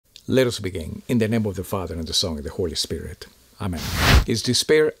Let us begin. In the name of the Father, and the Son, and the Holy Spirit. Amen. Is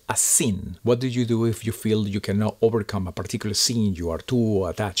despair a sin? What do you do if you feel you cannot overcome a particular sin you are too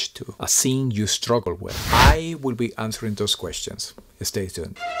attached to? A sin you struggle with? I will be answering those questions. Stay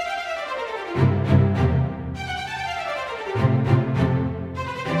tuned.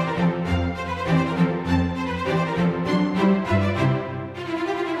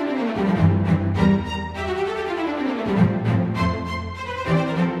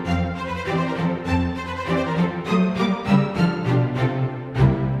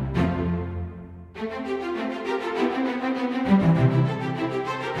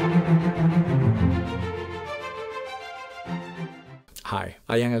 Hi,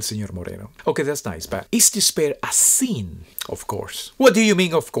 I am el señor Moreno. Okay, that's nice, but is despair a sin? Of course. What do you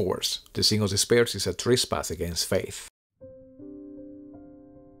mean, of course? The sin of despair is a trespass against faith.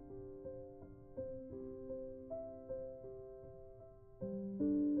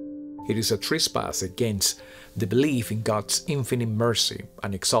 It is a trespass against the belief in God's infinite mercy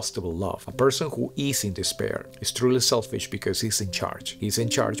and inexhaustible love. A person who is in despair is truly selfish because he's in charge. He's in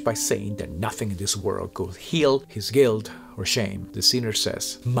charge by saying that nothing in this world could heal his guilt or shame. The sinner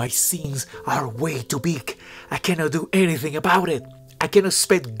says, "My sins are way too big. I cannot do anything about it. I cannot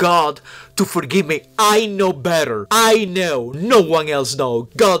expect God to forgive me. I know better. I know. No one else knows.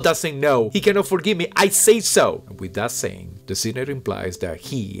 God doesn't know. He cannot forgive me. I say so." And with that saying, the sinner implies that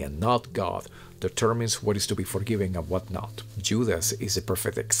he and not God determines what is to be forgiven and what not. Judas is a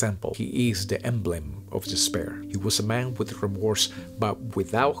perfect example. He is the emblem of despair. He was a man with remorse, but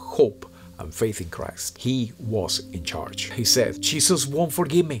without hope and faith in Christ. He was in charge. He said, "Jesus won't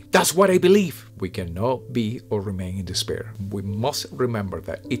forgive me. That's what I believe." We cannot be or remain in despair. We must remember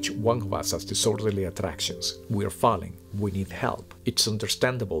that each one of us has disorderly attractions. We are falling. We need help. It's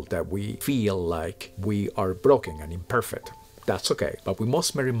understandable that we feel like we are broken and imperfect. That's okay, but we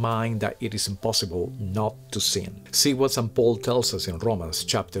must bear in mind that it is impossible not to sin. See what St. Paul tells us in Romans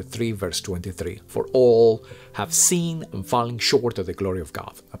chapter 3 verse 23. "For all have sinned and fallen short of the glory of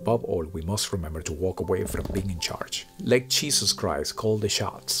God." Above all, we must remember to walk away from being in charge. Let Jesus Christ call the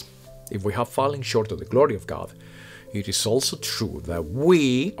shots. If we have fallen short of the glory of God, it is also true that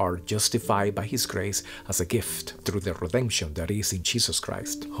we are justified by His grace as a gift through the redemption that is in Jesus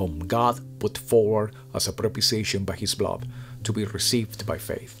Christ, whom God put forward as a propitiation by His blood, to be received by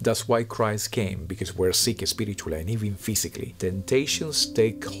faith. That's why Christ came, because we're sick spiritually and even physically. Temptations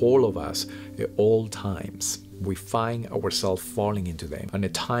take hold of us at all times. We find ourselves falling into them, and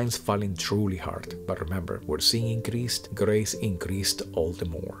at times falling truly hard. But remember, where sin increased, grace increased all the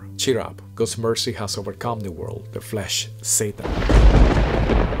more. Cheer up, God's mercy has overcome the world, the flesh, Satan.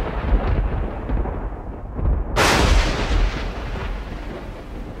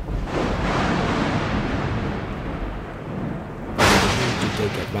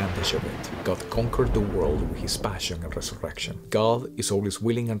 Take advantage of it. God conquered the world with His passion and resurrection. God is always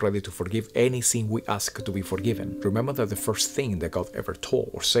willing and ready to forgive any sin we ask to be forgiven. Remember that the first thing that God ever told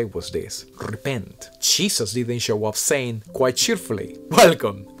or said was this: repent. Jesus didn't show up saying quite cheerfully,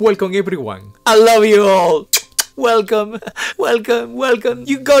 "Welcome, welcome everyone. I love you all. Welcome, welcome, welcome.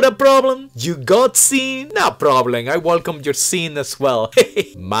 You got a problem? You got sin? No problem. I welcome your sin as well."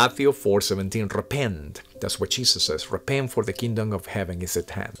 Matthew 4:17, repent. That's what Jesus says. Repent, for the kingdom of heaven is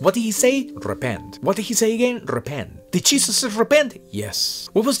at hand. What did He say? Repent. What did He say again? Repent. Did Jesus say repent? Yes.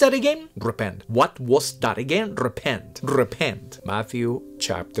 What was that again? Repent. What was that again? Repent. Repent. Matthew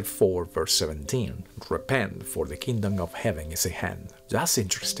chapter 4 verse 17. Repent, for the kingdom of heaven is at hand. That's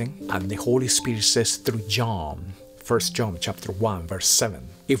interesting. And the Holy Spirit says through John, 1 John chapter 1 verse 7.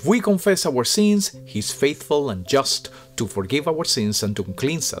 If we confess our sins, He is faithful and just to forgive our sins and to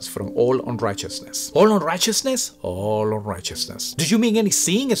cleanse us from all unrighteousness. All unrighteousness? All unrighteousness. Do you mean any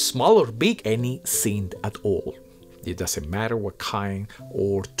sin, small or big? Any sin at all. It doesn't matter what kind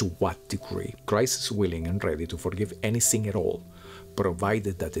or to what degree. Christ is willing and ready to forgive any sin at all,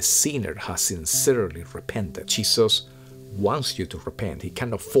 provided that the sinner has sincerely repented. Jesus wants you to repent. He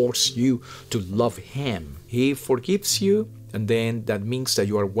cannot force you to love Him. He forgives you, and then that means that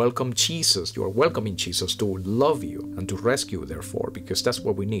you are welcome Jesus. You are welcoming Jesus to love you and to rescue, therefore, because that's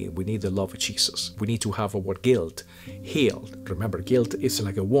what we need. We need the love of Jesus. We need to have our guilt healed. Remember, guilt is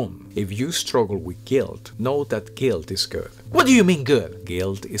like a wound. If you struggle with guilt, know that guilt is good. What do you mean good?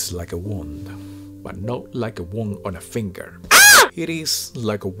 Guilt is like a wound, but not like a wound on a finger. Ah! It is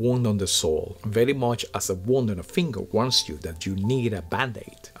like a wound on the soul, very much as a wound on a finger warns you that you need a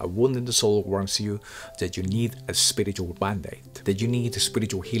band-aid. A wound in the soul warns you that you need a spiritual band-aid, that you need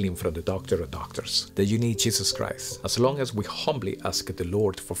spiritual healing from the doctor or doctors, that you need Jesus Christ. As long as we humbly ask the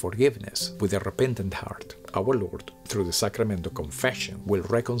Lord for forgiveness with a repentant heart, our Lord, through the sacrament of confession, will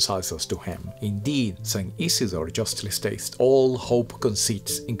reconcile us to Him. Indeed, St. Isidore justly states, all hope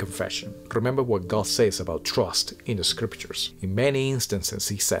consists in confession. Remember what God says about trust in the Scriptures. In many instances,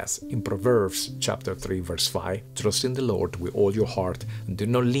 He says, in Proverbs chapter 3, verse 5, trust in the Lord with all your heart and do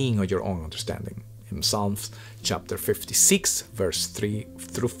not lean on your own understanding. In Psalms chapter 56, verse 3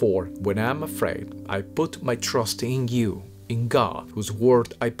 through 4, when I am afraid, I put my trust in you, in God, whose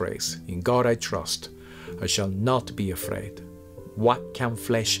word I praise. In God I trust. I shall not be afraid. What can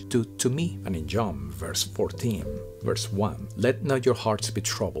flesh do to me? And in John, verse 14, verse 1, let not your hearts be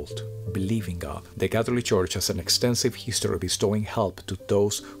troubled. Believe in God. The Catholic Church has an extensive history of bestowing help to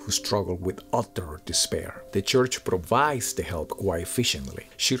those who struggle with utter despair. The Church provides the help quite efficiently.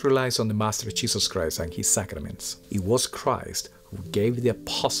 She relies on the Master Jesus Christ and His sacraments. It was Christ who gave the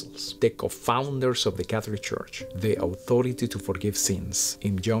apostles, the co-founders of the Catholic Church, the authority to forgive sins.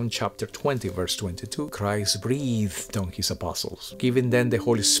 In John chapter 20, verse 22, Christ breathed on His apostles, giving them the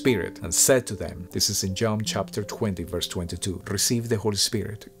Holy Spirit, and said to them, this is in John chapter 20, verse 22, receive the Holy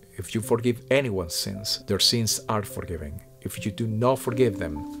Spirit. If you forgive anyone's sins, their sins are forgiven. If you do not forgive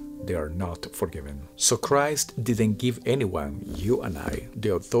them, they are not forgiven. So Christ didn't give anyone, you and I,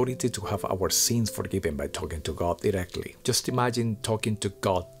 the authority to have our sins forgiven by talking to God directly. Just imagine talking to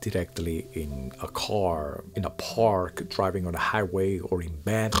God directly in a car, in a park, driving on a highway, or in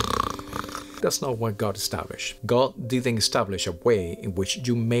bed. That's not what God established. God didn't establish a way in which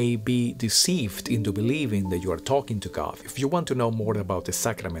you may be deceived into believing that you are talking to God. If you want to know more about the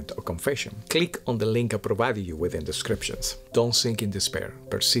sacrament of confession, click on the link I provided you within the descriptions. Don't sink in despair.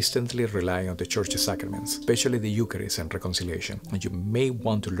 Persistently rely on the Church's sacraments, especially the Eucharist and reconciliation. And you may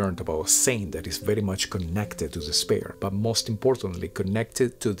want to learn about a saint that is very much connected to despair, but most importantly,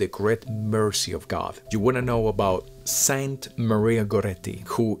 connected to the great mercy of God. You want to know about Saint Maria Goretti,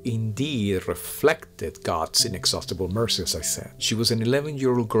 who indeed reflected God's inexhaustible mercy, as I said. She was an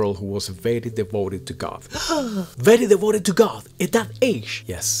 11-year-old girl who was very devoted to God. Very devoted to God at that age.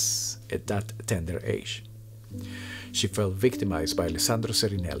 Yes, at that tender age. She felt victimized by Alessandro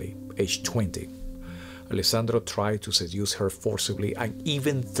Serinelli, age 20. Alessandro tried to seduce her forcibly and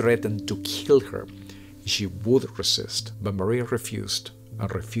even threatened to kill her. She would resist, but Maria refused.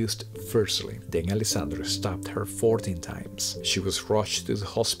 And refused fiercely. Then Alessandro stabbed her 14 times. She was rushed to the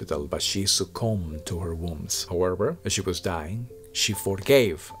hospital, but she succumbed to her wounds. However, as she was dying, she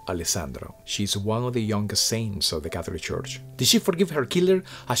forgave Alessandro. She is one of the youngest saints of the Catholic Church. Did she forgive her killer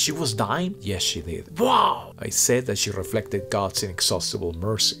as she was dying? Yes, she did. Wow! I said that she reflected God's inexhaustible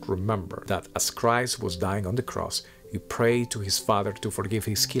mercy. Remember that as Christ was dying on the cross, He prayed to His Father to forgive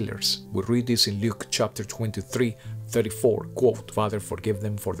His killers. We read this in Luke chapter 23:34, quote, Father, forgive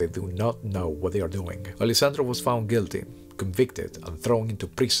them, for they do not know what they are doing. Alessandro was found guilty, convicted, and thrown into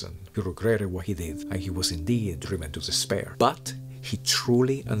prison. He regretted what he did, and he was indeed driven to despair. But he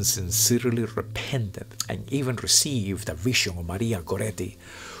truly and sincerely repented, and even received a vision of Maria Goretti,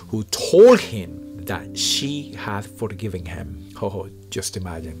 who told him that she had forgiven him. Oh, just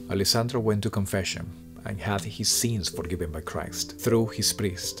imagine. Alessandro went to confession and had his sins forgiven by Christ through his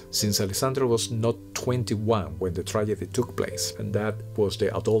priest. Since Alessandro was not 21 when the tragedy took place, and that was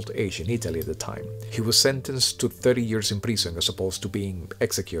the adult age in Italy at the time, he was sentenced to 30 years in prison as opposed to being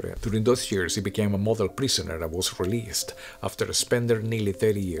executed. During those years, he became a model prisoner and was released after spending nearly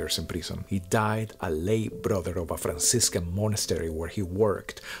 30 years in prison. He died a lay brother of a Franciscan monastery where he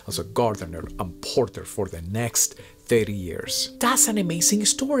worked as a gardener and porter for the next 30 years. That's an amazing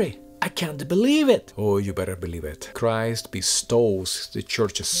story. I can't believe it. Oh, you better believe it. Christ bestows the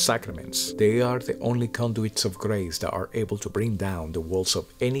Church's sacraments. They are the only conduits of grace that are able to bring down the walls of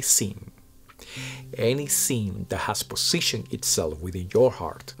any sin. Any sin that has positioned itself within your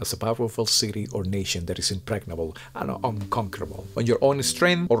heart as a powerful city or nation that is impregnable and unconquerable. On your own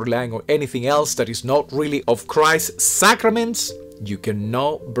strength or relying on anything else that is not really of Christ's sacraments, you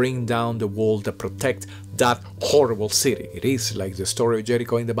cannot bring down the wall that protect that horrible city. It is like the story of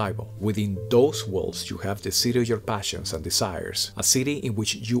Jericho in the Bible. Within those walls you have the city of your passions and desires, a city in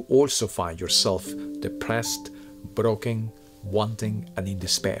which you also find yourself depressed, broken, wanting, and in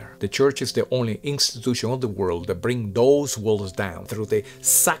despair. The church is the only institution of the world that brings those walls down through the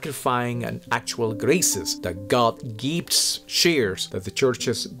sacrificing and actual graces that God gives, shares, that the church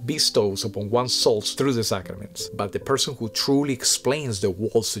bestows upon one's souls through the sacraments. But the person who truly explains the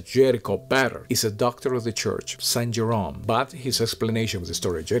walls of Jericho better is a doctor of the church, Saint Jerome, but his explanation of the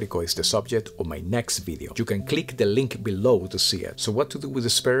story of Jericho is the subject of my next video. You can click the link below to see it. So what to do with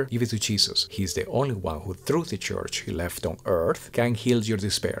despair? Give it to Jesus. He is the only one who, through the church he left on earth, can heal your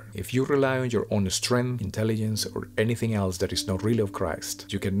despair. If you rely on your own strength, intelligence, or anything else that is not really of Christ,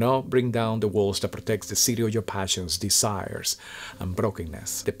 you cannot bring down the walls that protects the city of your passions, desires, and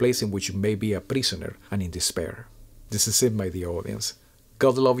brokenness, the place in which you may be a prisoner and in despair. This is it, my dear audience.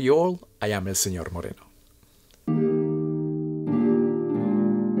 God love you all. I am el señor Moreno.